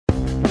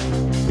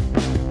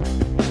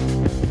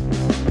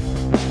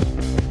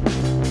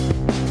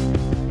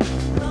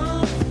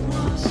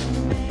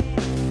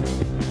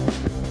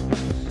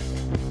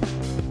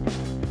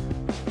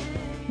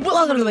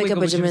Welcome to the Wake Up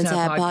with Jim and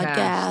Saab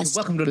podcast.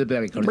 Welcome to the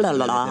Blah,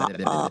 blah,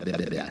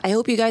 blah. I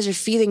hope you guys are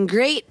feeling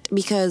great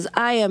because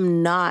I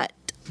am not.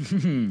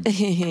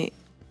 This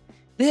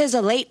is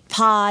a late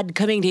pod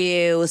coming to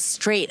you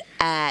straight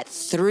at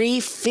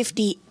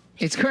 3:50.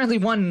 It's currently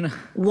 12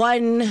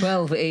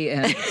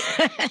 a.m.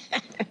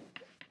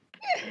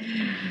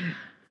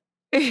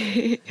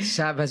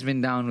 Saab has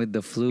been down with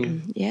the flu.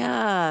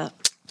 Yeah.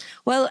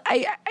 Well,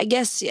 I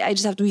guess I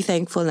just have to be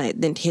thankful that it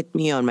didn't hit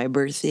me on my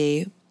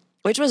birthday,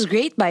 which was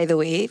great, by the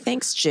way.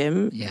 Thanks,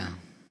 Jim. Yeah.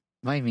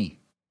 Why me?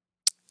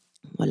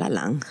 Wala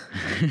lang.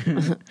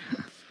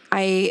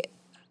 I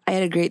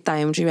had a great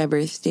time during my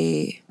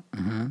birthday.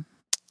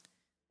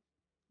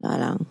 Wala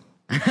lang.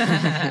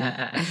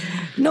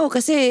 No,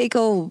 kasi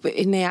ikaw,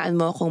 inayaan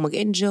mo akong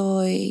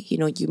mag-enjoy. You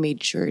know, you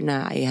made sure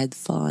na I had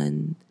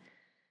fun.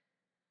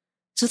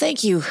 So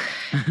thank you.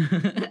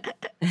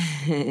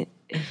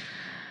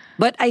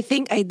 But I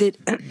think I did,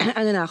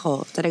 ano na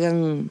ako,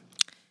 talagang,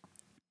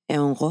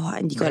 ewan ko,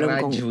 hindi ko alam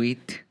kung...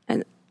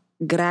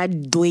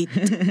 Graduate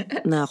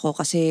na ako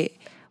kasi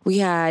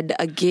we had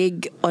a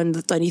gig on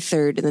the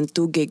 23rd and then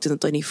 2 gigs on the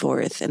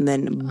 24th and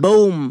then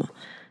boom!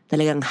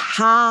 Talagang,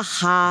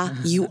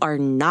 you are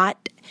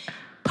not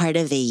part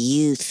of the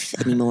youth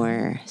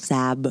anymore,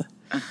 Saab.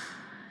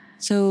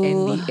 So...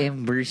 And the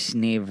embers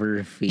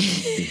never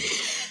fade.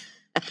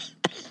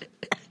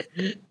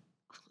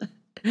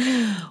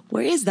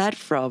 Where is that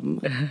from?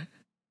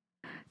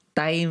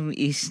 Time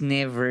is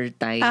never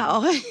time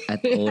okay.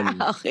 at all.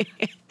 Okay.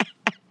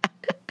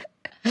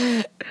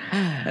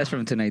 That's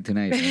from Tonight.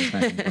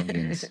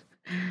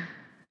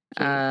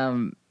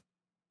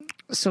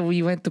 So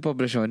we went to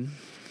Poblacion.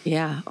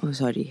 Yeah. Oh,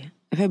 sorry.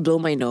 If I blow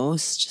my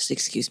nose, just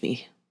excuse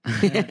me.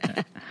 We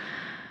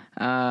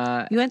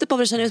went to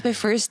Poblacion. It was my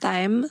first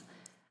time.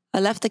 I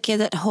left the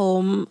kid at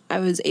home. I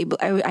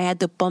had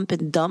to pump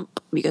and dump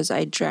because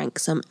I drank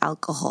some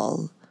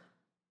alcohol.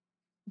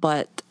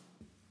 But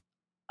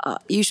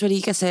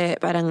usually kasi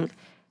parang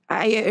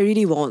I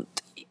really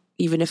won't.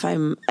 Even if I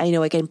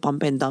know I can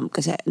pump and dump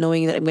kasi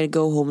knowing that I'm going to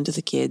go home to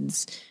the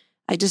kids,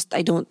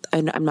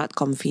 I'm not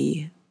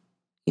comfy,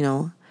 you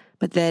know.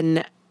 But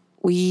then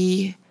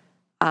we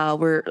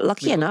were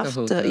lucky enough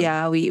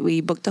to,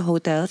 we booked a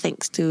hotel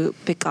thanks to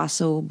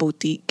Picasso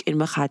Boutique in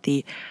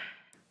Makati.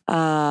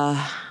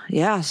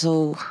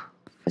 So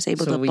I was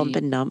able to pump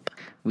and dump.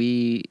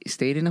 We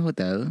stayed in a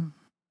hotel.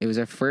 It was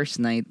our first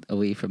night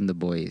away from the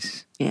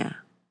boys. Yeah.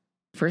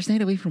 First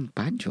night away from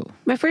Pancho.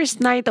 My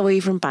first night away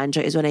from Pancho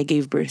is when I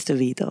gave birth to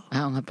Vito.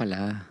 Oo nga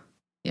pala.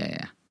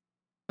 Yeah.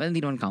 Well, hindi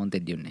naman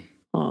counted yun eh.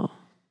 Oh.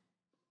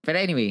 But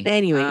anyway.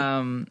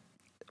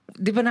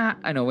 Di ba na,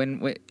 when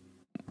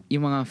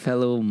yung mga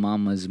fellow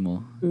mamas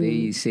mo,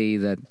 they say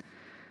that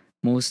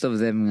most of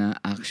them nga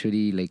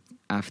actually, like,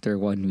 after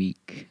 1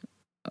 week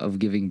of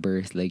giving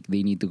birth, like,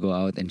 they need to go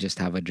out and just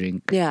have a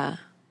drink. Yeah.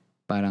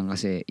 Parang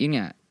kasi, yun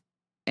nga.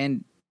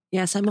 And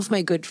yeah, some of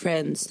my good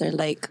friends, they're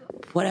like,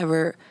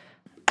 whatever,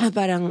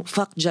 parang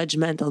fuck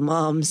judgmental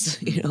moms,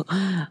 you know.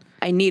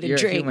 I need a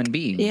drink. You're a human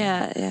being.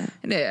 Yeah.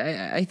 And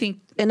I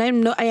think, and I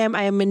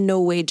am in no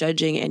way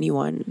judging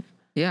anyone.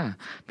 Yeah.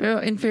 Pero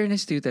in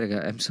fairness to you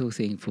talaga, I'm so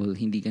thankful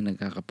hindi ka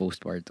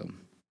nagkaka-postpartum.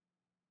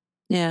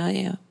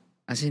 Yeah.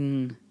 As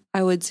in,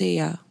 I would say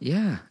yeah.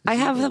 Yeah. I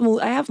have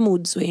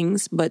mood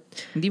swings, but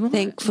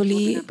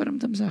thankfully,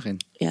 sa akin.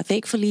 Yeah,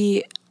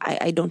 thankfully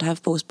I don't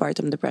have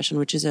postpartum depression,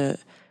 which is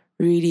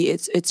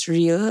it's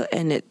real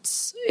and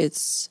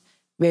it's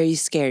very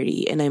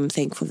scary, and I'm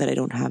thankful that I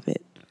don't have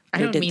it. I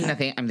don't mean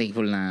nothing. I'm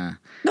thankful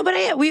na. No, but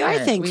we are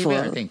thankful. We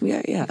are thankful. We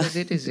are, yeah. Because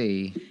it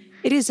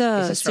is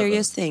a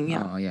serious thing.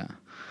 Yeah. Oh yeah.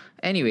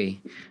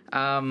 Anyway,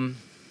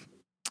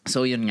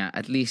 so yun nga.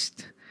 At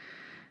least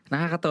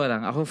nakakatawa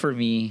lang. Ako, for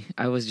me,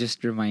 I was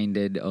just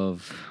reminded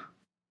of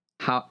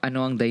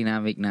ano ang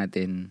dynamic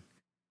natin.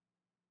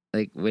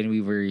 Like when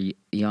we were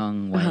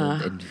young,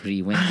 wild, and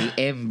free. When the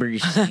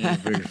embers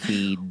never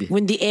fade.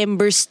 When the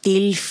embers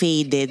still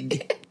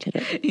faded.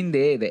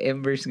 Hindi, the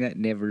embers nga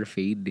never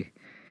fade.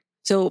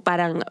 So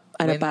parang,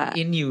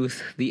 in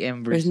youth, the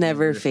embers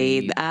never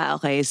fade.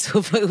 Okay.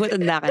 So pag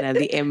matanda ka na,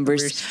 the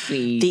embers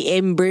fade.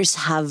 The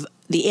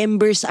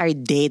embers are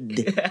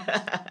dead.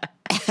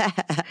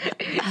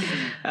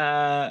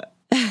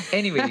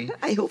 Anyway.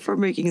 I hope we're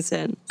making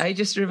sense. I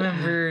just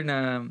remembered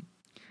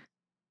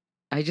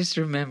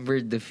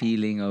the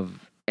feeling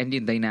of, and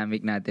yung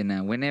dynamic natin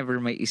na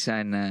whenever may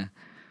isa na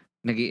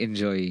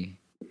nag-i-enjoy,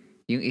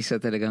 yung isa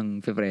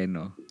talagang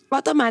pepreno.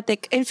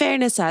 Automatic. In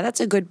fairness,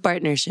 that's a good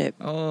partnership.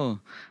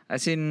 Oh,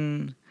 as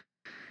in,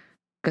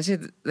 kasi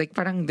like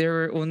parang there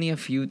were only a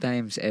few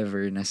times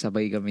ever na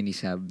sabay kami ni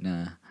Sab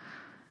na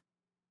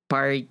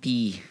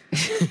party.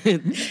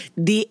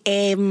 The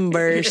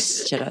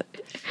embers. Charot.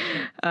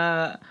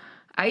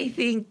 I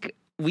think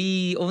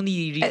we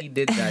only really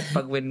did that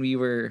when we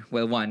were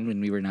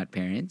not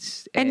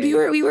parents. And we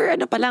were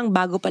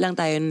bago pa lang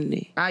tayo nun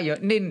eh.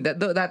 Yun.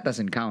 That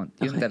doesn't count.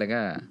 Yun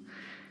talaga.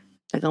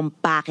 Talagang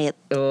packet.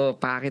 Oh,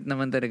 packet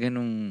naman talaga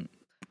nung...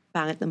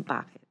 Pangit ng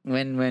packet.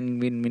 When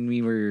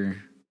we were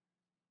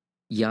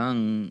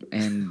young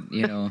and,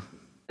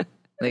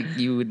 like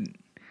you would,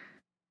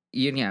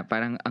 yun nga,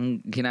 parang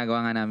ang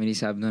ginagawa nga namin ni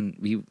Sab nun,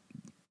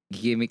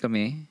 gigimik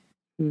kami.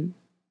 Mm.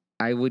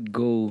 I would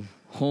go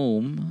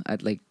home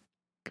at like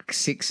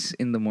 6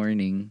 in the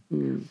morning,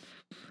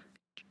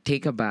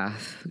 take a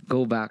bath,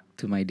 go back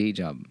to my day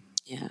job.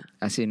 Yeah.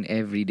 As in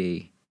every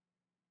day.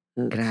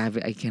 Oops.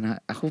 Grabe, I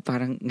cannot. Ako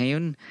parang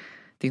ngayon,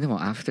 tingnan mo,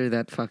 after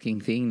that fucking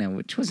thing na,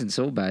 which wasn't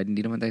so bad,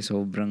 hindi naman tayo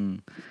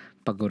sobrang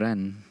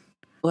paguran.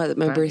 What,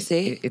 my Parang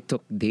birthday? It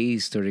took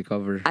days to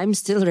recover. I'm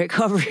still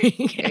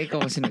recovering.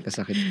 Ikaw kasi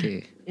nagkasakit ka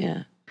eh.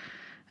 Yeah.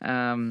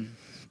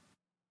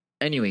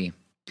 Anyway,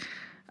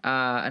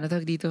 ano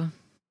tawag dito?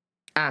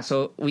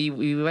 So we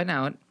went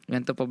out,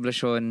 went to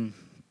Poblacion.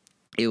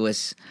 It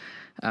was,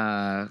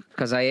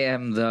 cause I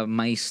am the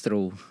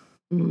maestro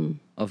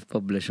of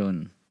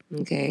Poblacion.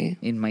 Okay.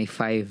 In my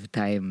 5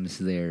 times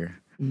there.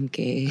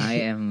 Okay.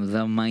 I am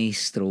the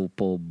maestro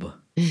Pob.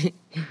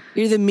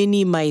 You're the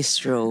mini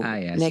maestro.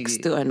 Yeah. Next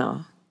to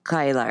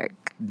Kylark.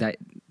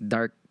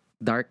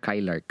 Dark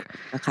Kylark.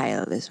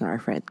 Kyle is our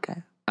friend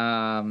Kyle.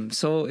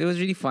 So it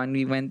was really fun.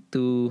 We went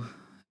to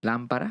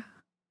Lampara.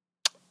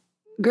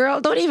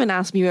 Girl, don't even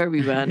ask me where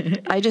we went.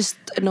 I just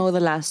know the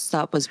last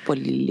stop was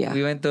Polilla.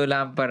 We went to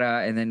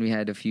Lampara and then we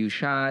had a few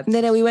shots. And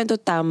then we went to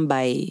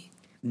Tambay.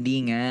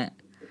 Hindi nga.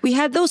 We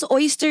had those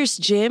oysters,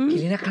 Jim.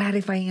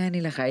 Na-clarify nga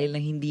nila, Kyle,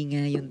 na hindi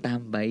nga yung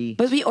Tambay.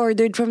 But we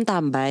ordered from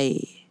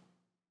Tambay.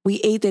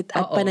 We ate it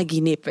at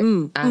Panaginip.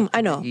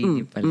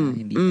 Panaginip pala,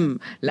 hindi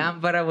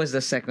Lampara was the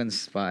second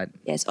spot.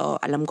 Yes,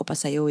 alam ko pa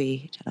sa'yo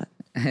eh. Charot.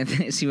 And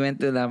then we went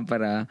to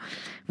Lampara.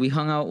 We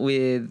hung out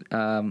with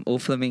O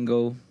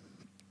Flamingo.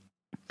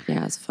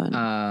 Yeah, it's fun.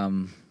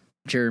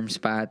 Germ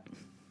Spat.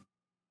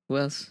 Who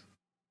else?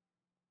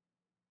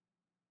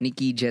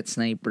 Nikki Jet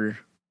Sniper.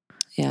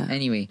 Yeah.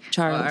 Anyway,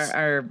 Charles.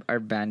 our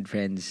band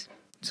friends.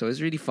 So it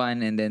was really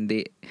fun. And then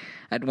they,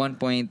 at one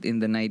point in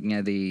the night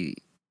nga, they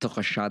took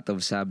a shot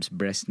of Saab's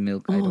breast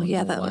milk. I don't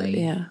know why.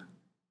 Yeah.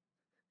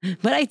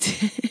 But I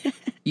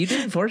You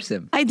didn't force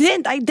them. I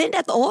didn't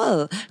at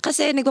all.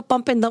 Kasi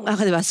nagpa-pump and dump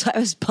ako, diba? So I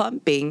was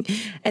pumping.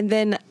 And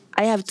then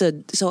I have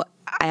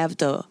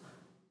to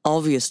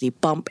obviously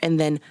pump and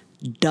then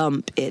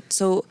dump it.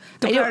 So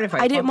to clarify,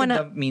 I didn't pump wanna...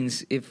 and dump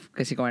means if,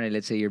 kasi kung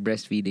let's say you're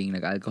breastfeeding,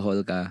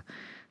 nag-alcohol ka,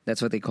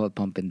 that's what they call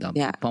pump and dump.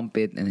 Yeah. You pump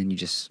it and then you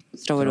just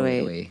throw it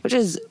away. Which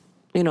is,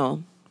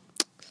 anyway.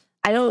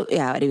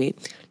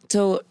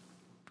 So,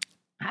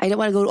 I don't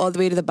want to go all the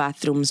way to the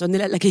bathroom. So,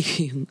 nilalagay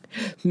ko yung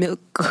milk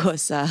ko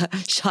sa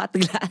shot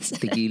glass.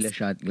 Tequila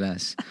shot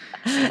glass.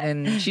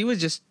 And she was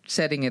just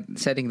setting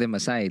them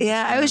aside.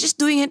 Yeah, I was just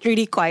doing it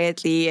really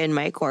quietly in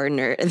my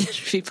corner. And then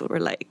people were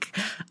like,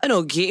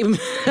 game.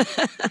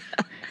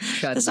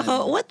 Tapos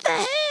ako, what the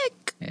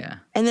heck? Yeah.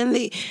 And then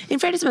in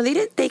fairness, they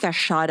didn't take a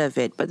shot of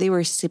it, but they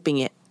were sipping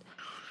it.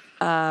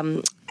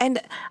 And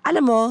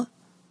alam mo,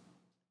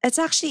 it's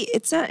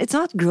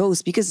not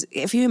gross because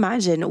if you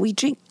imagine, we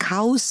drink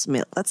cow's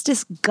milk. That's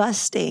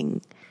disgusting.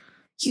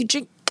 You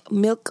drink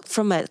milk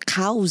from a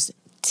cow's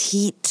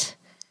teat.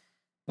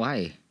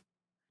 Why?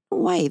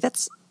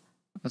 What's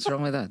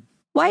wrong with that?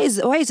 Why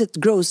is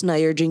it gross now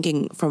you're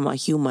drinking from a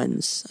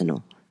human's?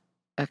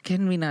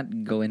 Can we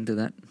not go into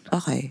that?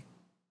 Okay.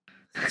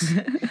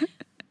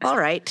 All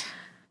right.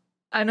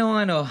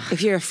 Ano.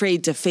 If you're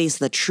afraid to face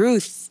the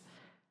truth,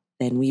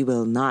 then we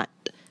will not.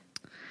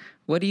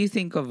 What do you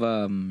think of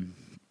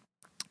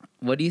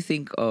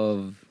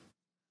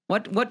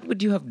what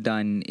would you have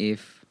done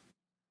if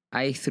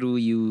I threw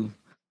you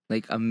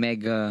like a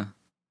mega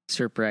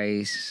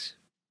surprise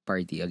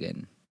party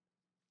again?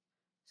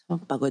 So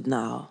pagod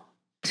na ako.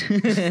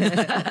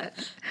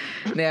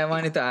 I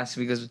wanted to ask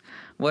because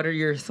what are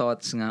your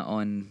thoughts nga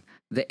on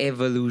the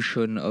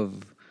evolution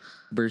of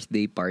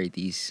birthday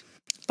parties?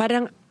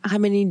 Parang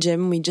kami ni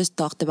Jim, we just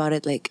talked about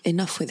it like,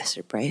 enough with the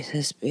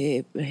surprises,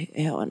 babe.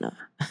 Ayaw na.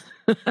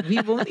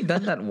 We've only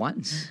done that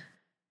once.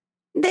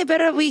 Hindi,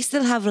 pero we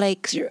still have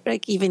like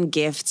even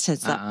gifts and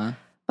stuff.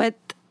 But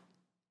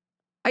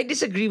I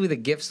disagree with the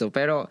gifts though.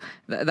 Pero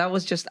that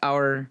was just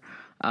our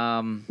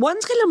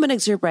once ka lang ba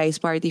nag-surprise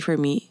party for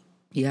me?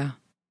 Yeah.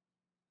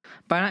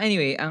 Parang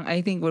anyway,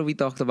 I think what we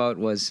talked about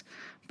was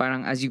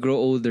parang as you grow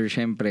older,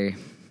 syempre,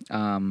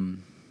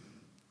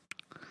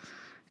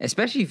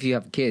 especially if you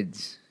have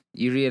kids,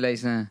 you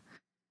realize na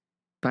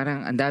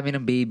parang ang dami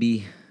ng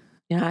baby.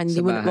 Yeah,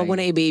 hindi mo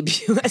na i-baby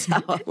yung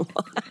asawa mo.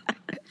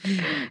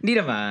 Hindi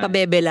naman.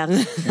 Pabebe lang.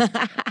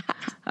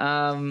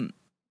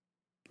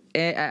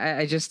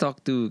 I just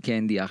talked to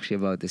Candy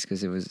actually about this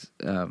because it was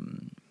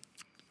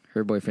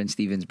her boyfriend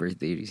Steven's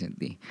birthday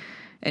recently.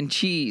 And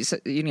she,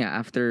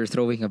 after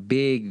throwing a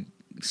big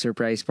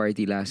surprise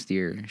party last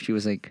year, she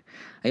was like,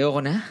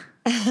 ayoko na.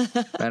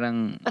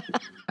 Parang,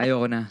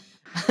 ayoko na.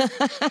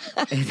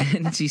 And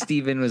then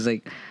Steven was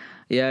like,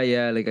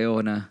 yeah, like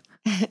ayoko na.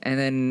 And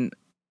then,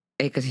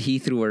 because he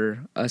threw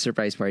her a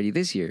surprise party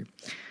this year.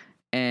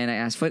 And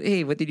I asked, what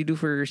did you do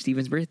for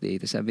Steven's birthday?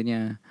 Tapos sabi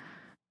niya,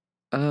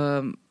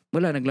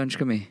 wala, nag-lunch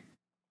kami.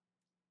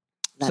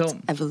 That's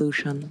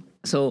evolution.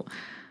 So,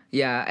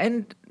 Yeah,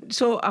 and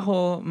so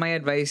ako, my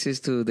advice is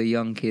to the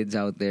young kids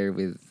out there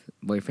with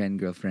boyfriend,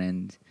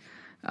 girlfriend.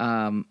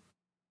 Um,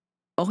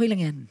 okay lang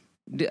yan.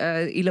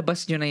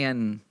 Ilabas nyo na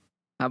yan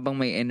habang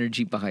may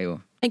energy pa kayo.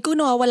 And kung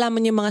nawawala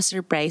man yung mga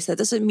surprise, that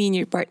doesn't mean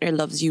your partner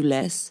loves you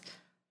less.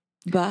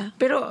 Ba?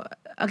 Pero,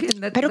 again,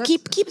 Pero that's,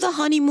 keep the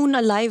honeymoon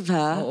alive,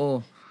 ha?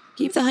 Oo.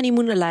 Keep the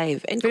honeymoon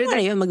alive. And kung Pero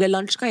ano yun,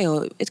 magla-lunch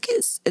kayo,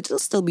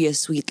 it'll still be a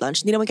sweet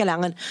lunch. Hindi naman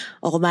kailangan,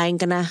 kumain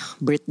ka na,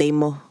 birthday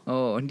mo.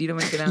 Oo, hindi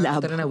naman kailangan.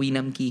 Labo. Tara na,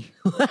 winamki.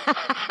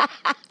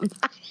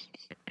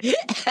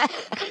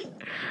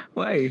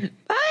 Why?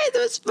 Bakit?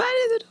 Mas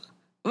bakit?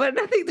 Well,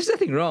 there's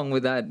nothing wrong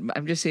with that.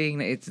 I'm just saying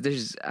na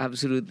there's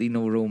absolutely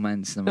no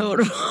romance naman. No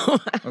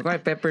romance. Okay,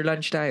 pepper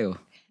lunch tayo.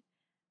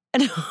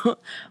 Ano?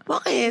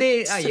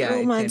 Bakit? Yeah,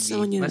 Romance it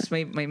can be. naman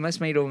yun. Mas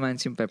may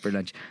romance yung pepper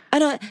lunch.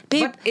 Ano,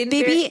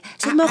 baby,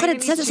 send mo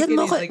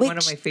ako like one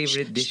of my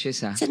favorite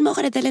dishes, ha? Send mo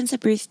ako na dalhin sa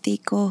birthday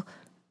ko.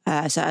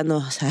 Sa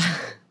no,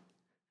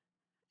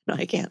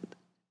 I can't.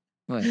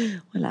 What?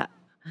 Wala.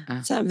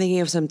 So I'm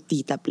thinking of some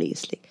tita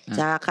place. Like,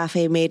 sa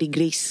Cafe Mary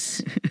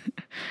Grace.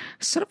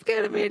 Sarap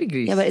kaya na Mary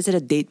Grace. Yeah, but is it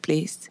a date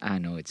place?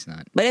 No, it's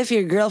not. But if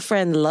your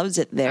girlfriend loves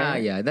it there.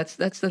 Yeah, that's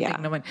the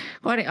thing naman.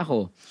 Kuwari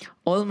ako,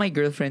 all my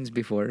girlfriends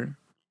before,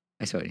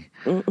 sorry.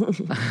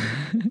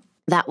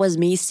 That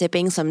was me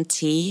sipping some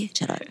tea.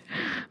 Charot.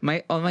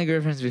 All my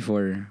girlfriends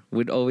before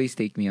would always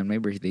take me on my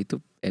birthday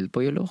to El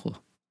Pollo Loco.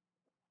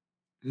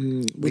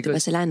 Buti pa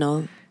sila,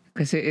 no?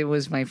 Kasi it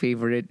was my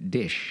favorite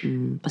dish.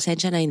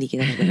 Pasensya na, hindi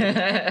kita.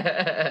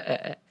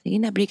 Sige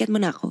na, breakat mo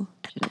na ako.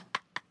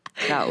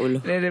 Kaulo.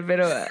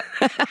 Pero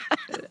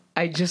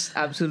I just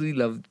absolutely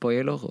loved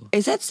Pollo Loco.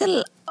 Is that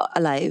still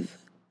alive?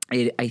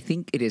 I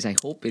think it is. I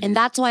hope it is. And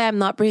that's why I'm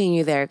not bringing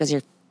you there, because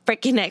your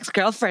freaking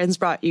ex-girlfriends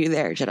brought you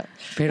there.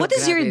 Pero what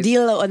is your grabe.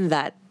 deal on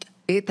that?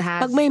 It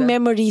has Pag may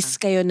memories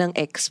kayo ng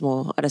ex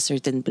mo at a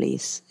certain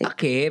place. Like,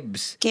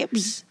 Kebs.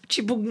 Kebs.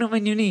 Chibog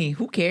naman yun eh.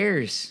 Who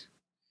cares?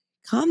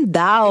 Calm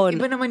down.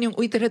 Iba naman yung,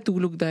 tara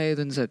tulog tayo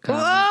dun sa kama.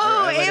 Whoa,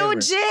 or whatever.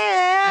 ew, Jim!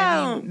 I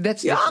mean,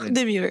 that's Yuck, different.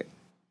 demure.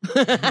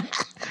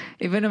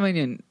 Iba naman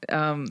yun.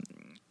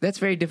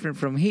 That's very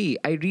different from, hey,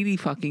 I really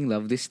fucking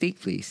love this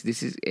steak place.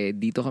 This is,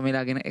 dito kami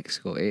lagi ng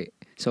ex ko.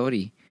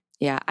 Sorry.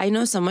 Yeah, I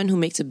know someone who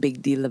makes a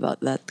big deal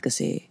about that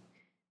kasi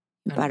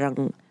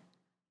parang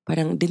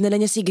dinala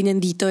niya si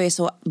ganyan dito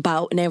so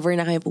never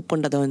na kami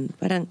pupunta doon.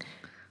 Parang,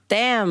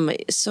 damn,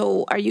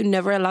 so are you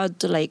never allowed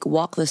to like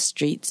walk the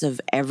streets of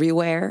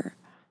everywhere?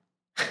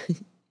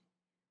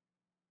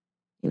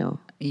 You know?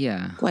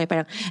 Yeah. Kung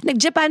parang,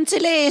 nag-Japan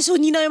sila so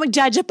hindi na kayo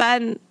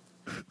magja-Japan.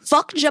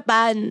 Fuck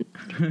Japan.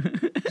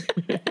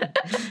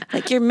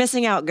 Like, you're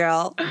missing out,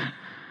 girl.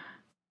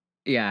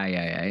 Yeah.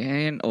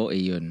 Yan, OA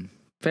yun.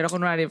 Pero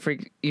kunwari,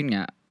 yun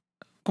nga,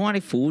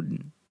 kunwari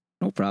food,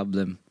 no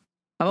problem.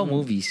 How about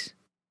movies?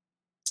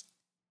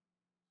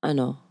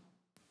 Ano?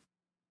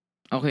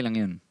 Okay lang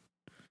yun.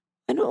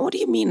 What do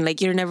you mean? Like,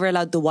 you're never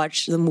allowed to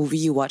watch the movie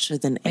you watch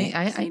with an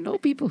ex? I know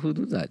people who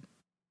do that.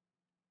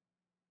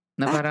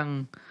 Na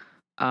parang,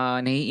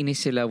 naiinis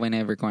sila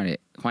whenever, kunwari,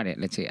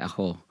 let's say,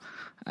 ako,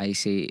 I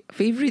say,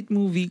 favorite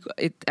movie,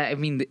 I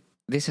mean,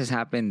 this has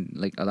happened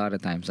like a lot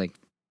of times. Like,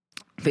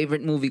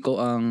 favorite movie ko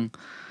ang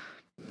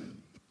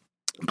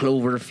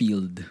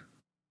Cloverfield.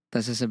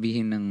 Tapos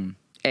sasabihin ng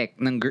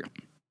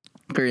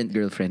current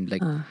girlfriend,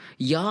 like,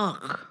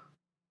 yuck!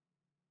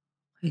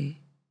 Okay.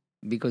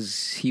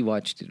 Because he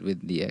watched it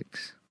with the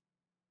ex.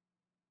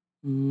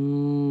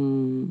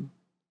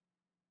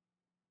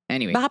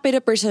 Anyway. Baka pero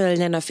personal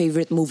niya na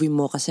favorite movie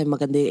mo kasi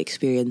maganda yung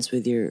experience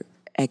with your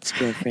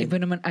ex-girlfriend.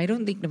 Iba naman, I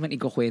don't think naman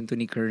ikukwento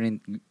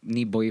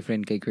ni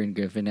boyfriend kay current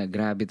girlfriend na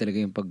grabe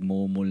talaga yung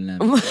pagmomol na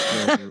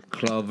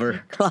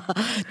Clover.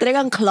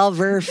 Talagang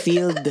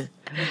Cloverfield.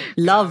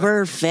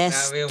 Lover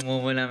Fest. Grabe yung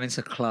momol namin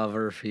sa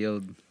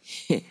Cloverfield.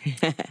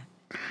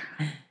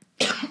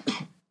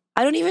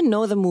 I don't even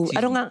know the movie.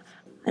 I don't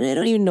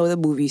even know the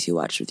movies you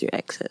watched with your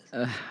exes.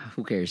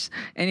 Who cares?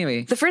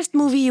 Anyway. The first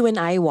movie you and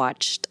I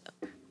watched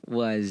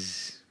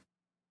was...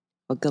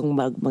 Wag kang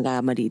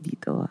mag-amali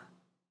dito.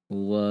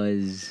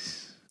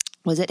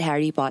 Was it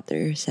Harry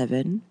Potter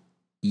 7?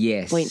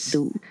 Yes.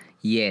 .2?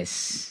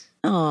 Yes.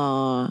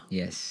 Aww.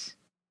 Yes.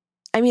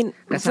 I mean,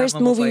 the first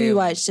movie we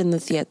watched in the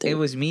theater. It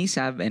was me,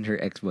 Saab, and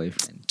her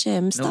ex-boyfriend.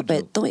 Jim, stop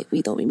it. Don't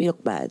make me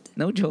look bad.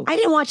 No joke. I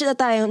didn't watch it na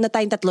tayong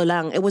tatlo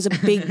lang. It was a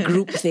big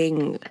group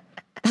thing.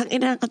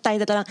 Tangina ko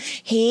tayong tatlo lang.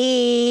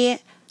 Hey,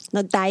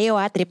 nag tayo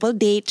triple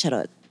date.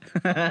 Charot.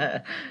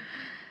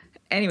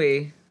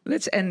 Anyway,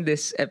 let's end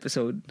this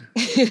episode.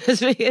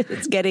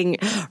 It's getting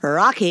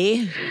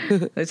rocky.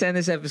 Let's end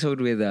this episode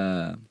with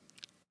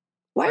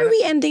Why are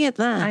we ending it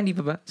na? Hindi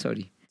pa ba?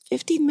 Sorry.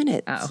 15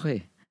 minutes.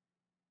 Okay.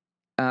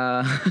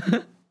 But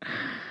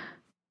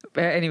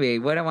anyway,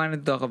 what I want to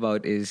talk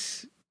about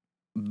is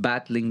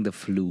battling the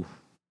flu.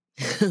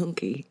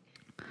 Okay.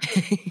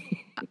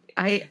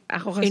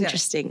 Ako kasi,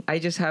 interesting. I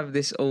just have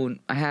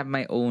I have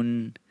my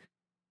own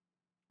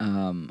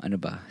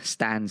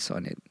stance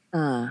on it.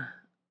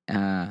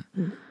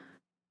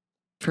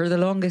 For the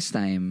longest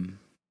time,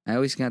 I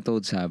always got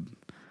told, Sab,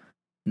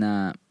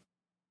 na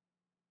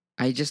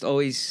I just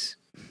always,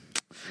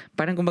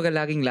 parang kumbaga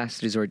laging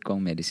last resort ko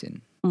ang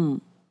medicine.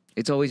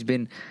 It's always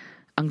been,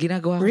 ang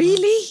ginagawa ko.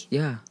 Really?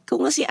 Yeah.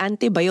 Kung nga si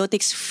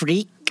antibiotics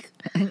freak.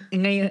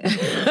 Ngayon,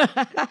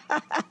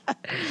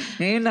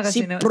 ngayon na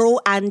kasi Si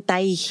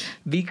pro-anti.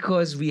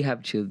 because we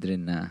have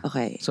children na.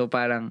 Okay. So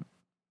parang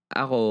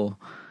ako,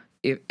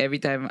 if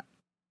every time,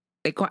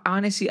 like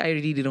honestly, I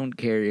really don't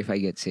care if I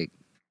get sick.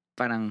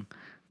 Parang,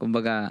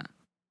 kumbaga,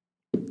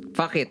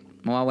 fuck it,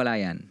 mawawala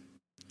yan.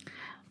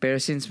 Pero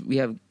since we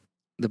have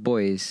the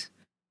boys,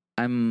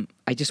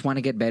 I just want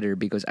to get better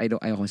because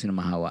ayoko sila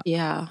mahawa.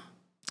 Yeah.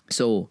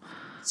 So,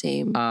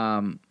 Same.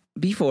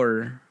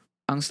 before,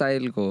 ang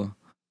style ko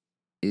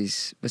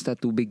is basta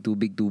tubig.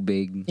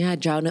 Yeah,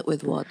 drown it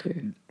with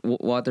water.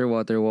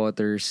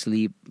 Water,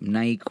 sleep,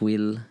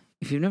 NyQuil.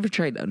 If you've never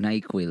tried a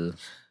NyQuil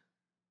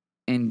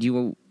and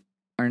you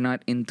are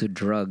not into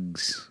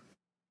drugs,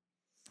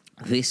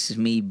 this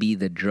may be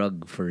the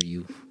drug for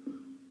you.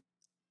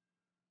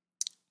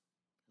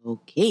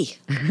 Okay.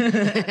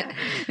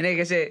 Hindi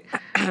kasi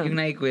yung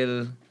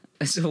NyQuil,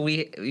 so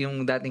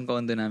yung dating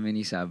condo namin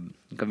ni Saab,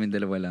 kami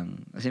dalawa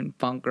lang. As in,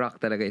 punk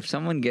rock talaga. If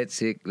someone gets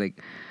sick, like,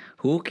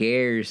 who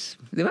cares?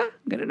 Di ba?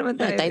 Ganun naman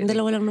tayo. Tayong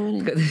dalawa lang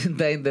naman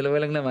Tayong dalawa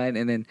lang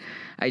naman. And then,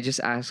 I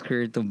just asked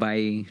her to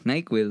buy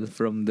NyQuil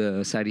from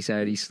the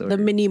sari-sari store. The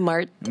mini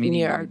mart near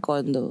Mini-mart. our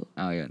condo.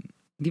 Oh, yun.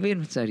 Di ba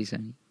yun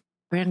sari-sari?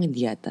 Parang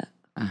hindi yata.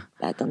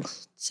 Lahat ng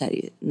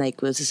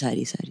NyQuil sa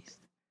sari-sari.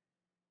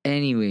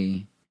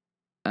 Anyway,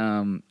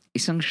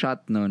 isang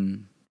shot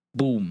nun,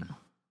 boom.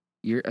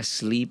 You're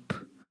asleep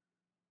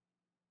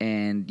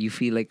and you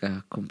feel like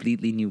a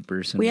completely new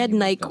person. We had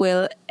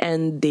NyQuil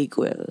and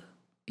Dayquil.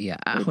 Yeah,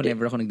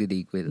 never ako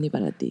nagde-Dayquil. Hindi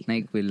pala Dayquil.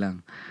 NyQuil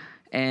lang.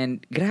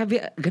 And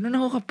grabe, ganun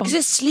ako kapag...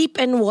 Kasi sleep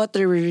and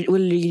water will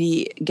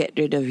really get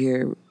rid of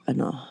your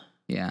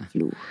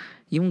flu.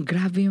 Yung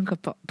grabe yung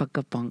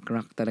pagka-punk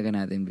rock talaga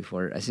natin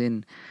before. As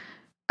in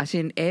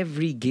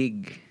every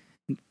gig,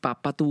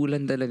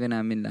 papatulan talaga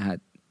namin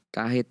lahat.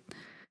 Kahit,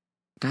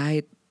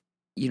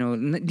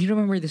 do you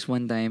remember this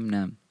one time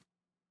na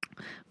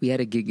we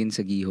had a gig in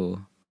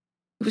Sagiho?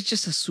 It was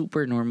just a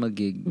super normal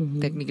gig. Mm-hmm.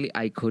 Technically,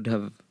 I could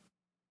have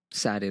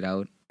sat it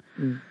out.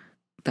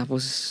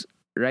 Tapos,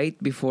 right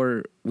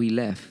before we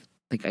left,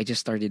 like, I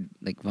just started,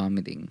 like,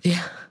 vomiting.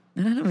 Yeah.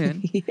 Ano mo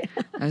yun? Yeah.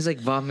 I was, like,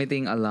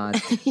 vomiting a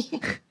lot.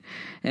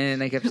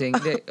 And I kept saying,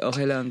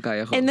 okay lang,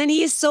 kaya ko. And then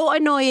he is so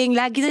annoying.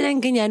 Lagi na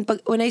lang ganyan.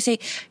 When I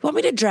say, you want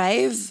me to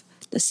drive?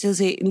 Tapos he'll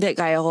say, hindi,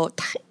 kaya ko.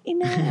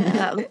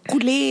 Ina,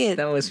 kulit.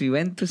 Tapos, we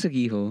went to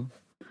Sagiho.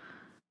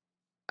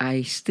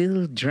 I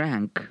still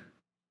drank.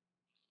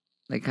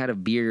 Like, had a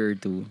beer or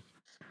two.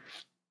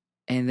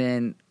 And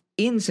then,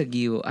 in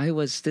Saguio, I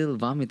was still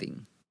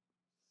vomiting.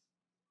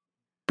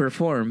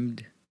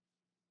 Performed.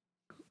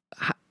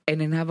 And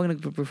then habang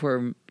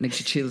nagpa-perform,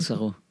 nag-chills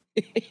ako.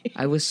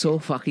 I was so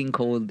fucking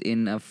cold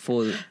in a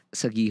full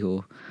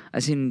Saguio.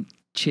 As in,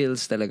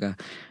 chills talaga.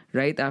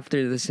 Right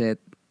after the set,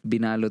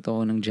 binalot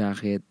ako ng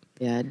jacket.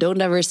 Yeah, don't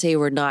ever say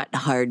we're not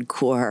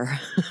hardcore.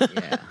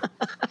 Yeah.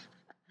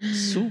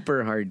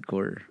 Super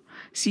hardcore.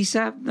 Si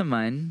Saab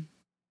naman,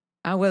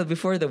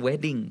 before the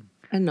wedding.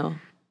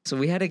 Ano? So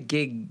we had a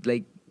gig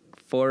like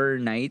 4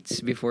 nights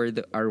before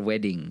our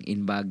wedding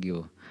in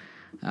Baguio.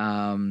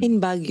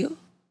 In Baguio?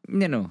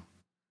 No.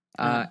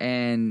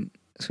 And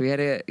so we had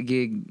a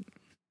gig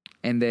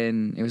and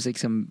then it was like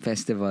some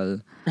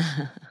festival.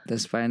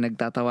 Tapos parang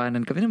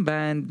nagtatawanan kami ng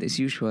band as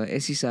usual.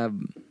 Si Sab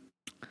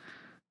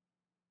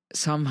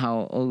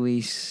somehow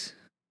always...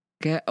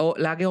 Kaya,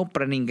 lagi akong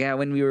praning. Kaya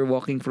when we were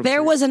walking from...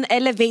 There was an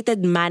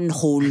elevated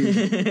manhole.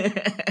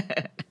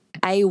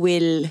 I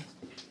will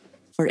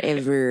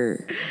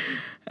forever...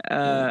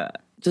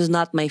 it was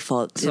not my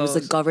fault. It was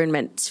the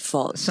government's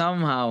fault.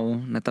 Somehow,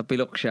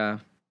 natapilok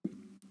siya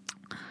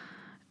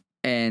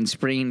and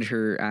sprained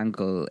her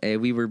ankle.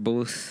 We were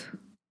both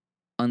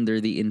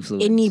under the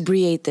influence.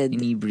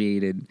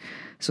 Inebriated.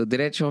 So,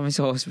 diretso kami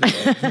sa hospital.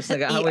 Tapos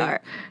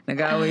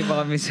nag-aaway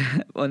pa kami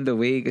on the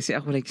way. Kasi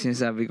ako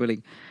sinasabi ko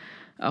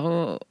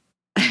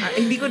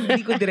hindi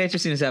ko diretso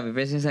sinasabi.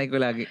 Pero sinasabi ko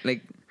lagi,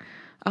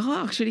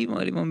 ako actually,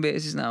 mga 5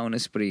 beses na ako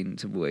na-sprain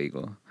sa buhay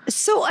ko.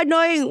 So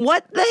annoying.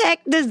 What the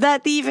heck does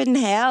that even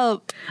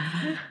help?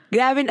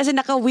 Grabe, as in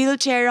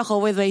naka-wheelchair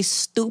ako with my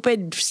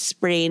stupid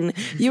sprain.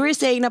 You were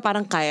saying na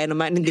parang kaya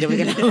naman, hindi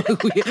naman kailangan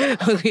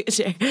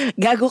mag-wheelchair.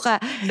 Gago ka.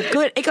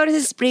 Kung ikaw na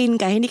sa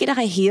sprain ka, hindi ka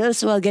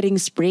naka-heels while getting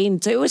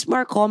sprained. So it was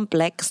more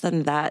complex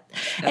than that.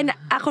 And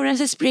ako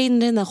nasa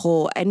sprain din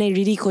ako and I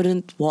really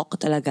couldn't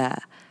walk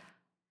talaga.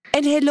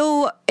 And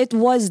hello, it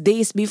was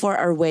days before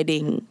our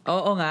wedding.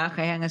 Oo nga,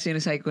 kaya nga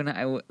sinasabi ko na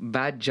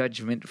bad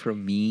judgment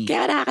from me.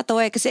 Kaya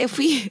nakakatawa kasi if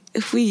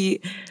we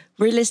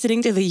were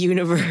listening to the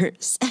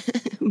universe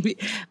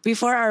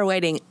before our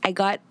wedding, I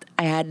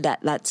had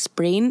that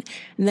sprain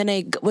and then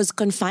I was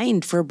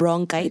confined for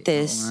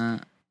bronchitis. Oo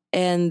nga.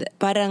 And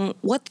parang,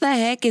 what the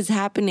heck is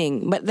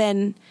happening? But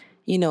then,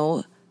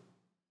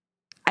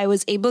 I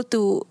was able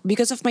to,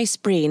 because of my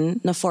sprain,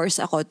 na-force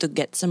ako to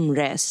get some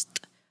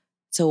rest.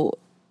 So,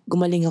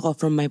 gumaling ako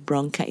from my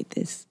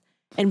bronchitis.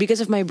 And because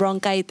of my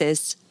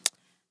bronchitis,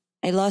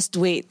 I lost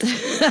weight.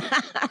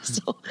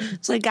 so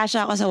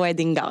nagkasya ako sa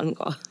wedding gown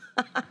ko.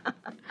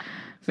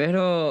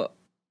 Pero,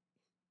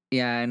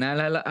 yeah,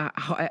 naalala,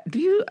 do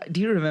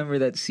you remember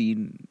that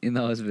scene in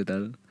the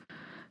hospital?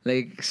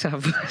 Like,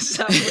 Saab.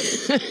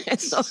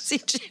 So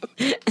si Jim,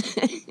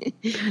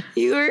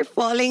 you were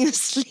falling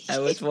asleep. I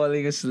was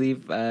falling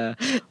asleep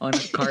on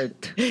a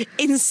cart.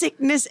 In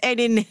sickness and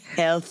in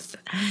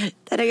health.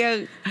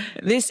 Talagang,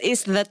 this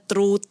is the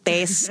true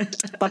test.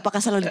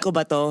 Papakasalon ko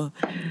ba to?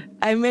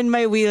 I'm in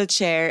my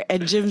wheelchair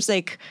and Jim's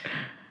like,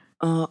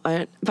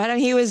 parang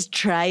he was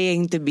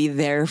trying to be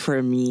there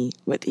for me.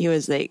 But he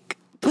was like,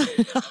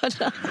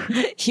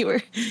 you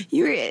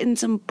were in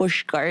some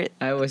push cart.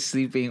 I was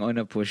sleeping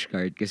on a push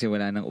cart kasi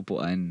wala nang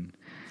upuan.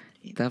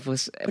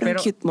 Tapos, Pero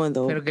cute mo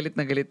though. Pero galit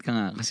na galit ka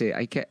nga kasi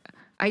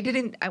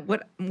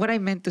what I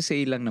meant to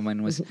say lang naman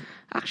was,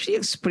 actually,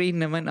 yung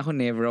sprain naman, ako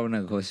never ako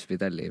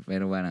nag-hospital eh.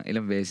 Pero parang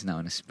ilang beses na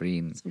ako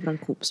na-sprain.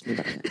 Sobrang hoops mo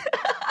talaga.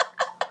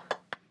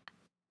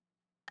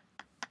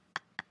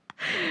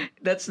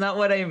 That's not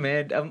what I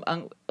meant.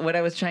 What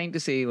I was trying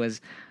to say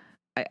was,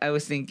 I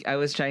was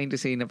trying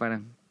to say na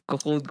parang,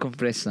 cold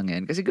compress lang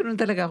yan. Kasi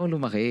ganoon talaga ako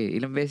lumaki.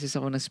 Ilang beses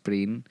ako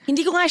na-sprain.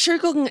 Hindi ko nga sure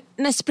kung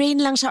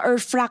na-sprain lang siya or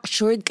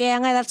fractured.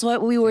 Kaya nga that's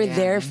what we were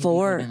there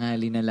for. Hindi ko na nga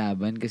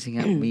linalaban kasi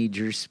nga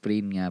major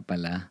sprain nga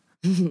pala.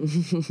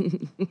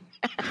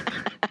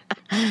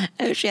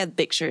 I wish we had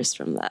pictures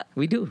from that.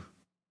 We do.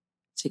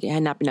 Sige,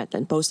 hanapin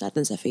natin. Post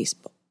natin sa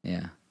Facebook.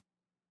 Yeah.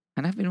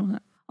 Hanapin mo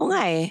nga. Oo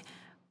nga eh.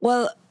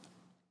 Well,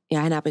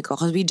 yeah, hanapin ko.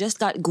 Because we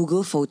just got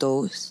Google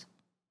Photos.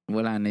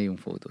 Wala na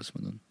yung photos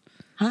mo nun.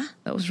 Huh?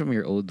 That was from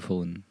your old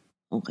phone.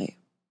 Okay.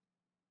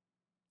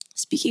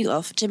 Speaking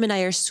of, Jim and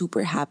I are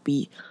super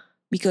happy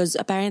because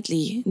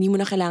apparently, hindi mo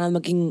na kailangan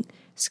maging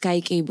Sky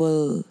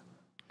Cable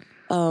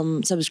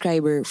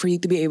subscriber for you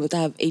to be able to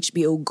have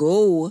HBO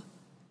Go.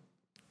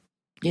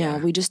 Yeah,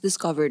 we just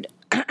discovered.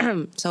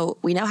 So,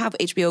 we now have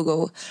HBO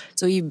Go.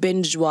 So, we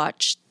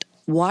binge-watched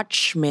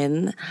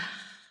Watchmen.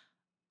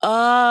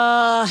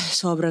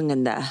 Sobrang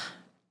ganda.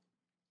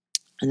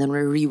 And then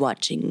we're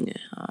rewatching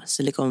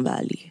Silicon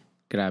Valley.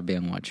 Grabe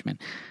ang Watchmen.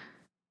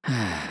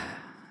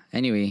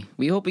 Anyway,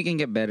 we hope we can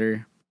get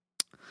better.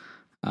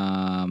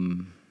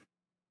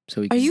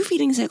 So Are you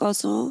feeling sick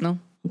also? No.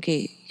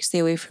 Okay, stay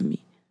away from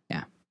me.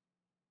 Yeah.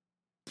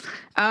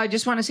 I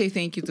just want to say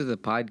thank you to the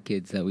pod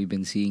kids that we've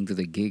been seeing to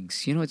the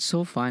gigs. You know, it's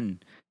so fun.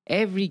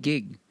 Every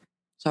gig.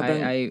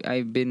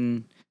 I've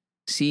been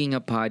seeing a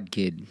pod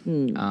kid.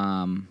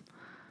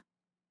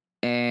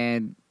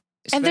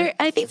 And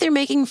I think they're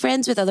making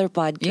friends with other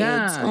pod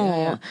kids.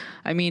 Yeah.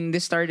 I mean,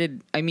 this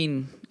started, I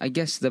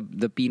guess the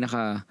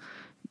pinaka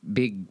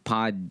big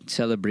pod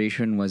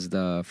celebration was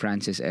the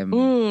Francis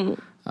M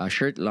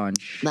shirt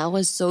launch. That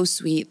was so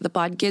sweet. The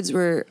pod kids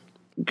were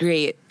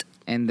great.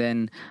 And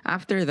then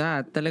after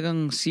that,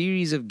 talagang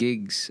series of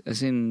gigs,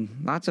 as in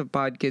lots of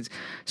pod kids.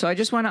 So I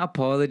just want to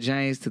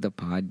apologize to the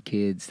pod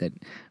kids that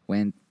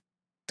went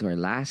to our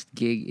last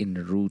gig in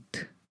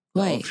Root.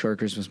 Why? Offshore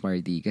Christmas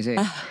Party. Kasi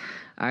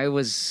I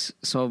was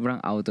sobrang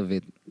out of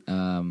it.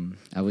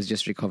 I was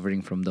just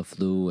recovering from the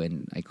flu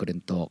and I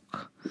couldn't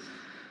talk.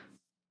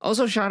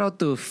 Also, shout out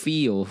to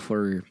Fio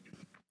for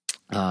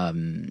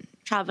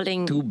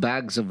traveling 2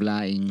 bags of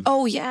laing.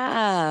 Oh,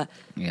 yeah.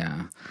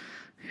 Yeah.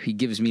 He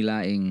gives me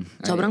laing.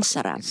 Sobrang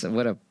sarap.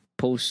 What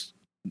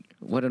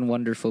a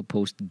wonderful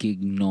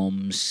post-gig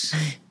noms.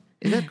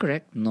 Is that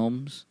correct?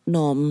 Noms?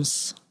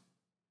 Noms.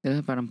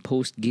 Parang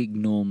post-gig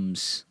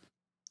noms.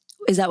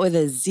 Is that with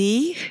a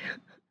Z?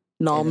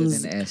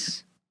 Noms. With an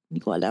S. Hindi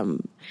ko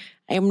alam.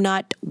 I am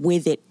not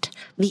with it.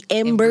 The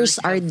embers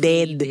are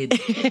dead.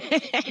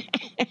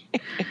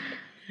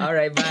 All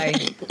right, bye.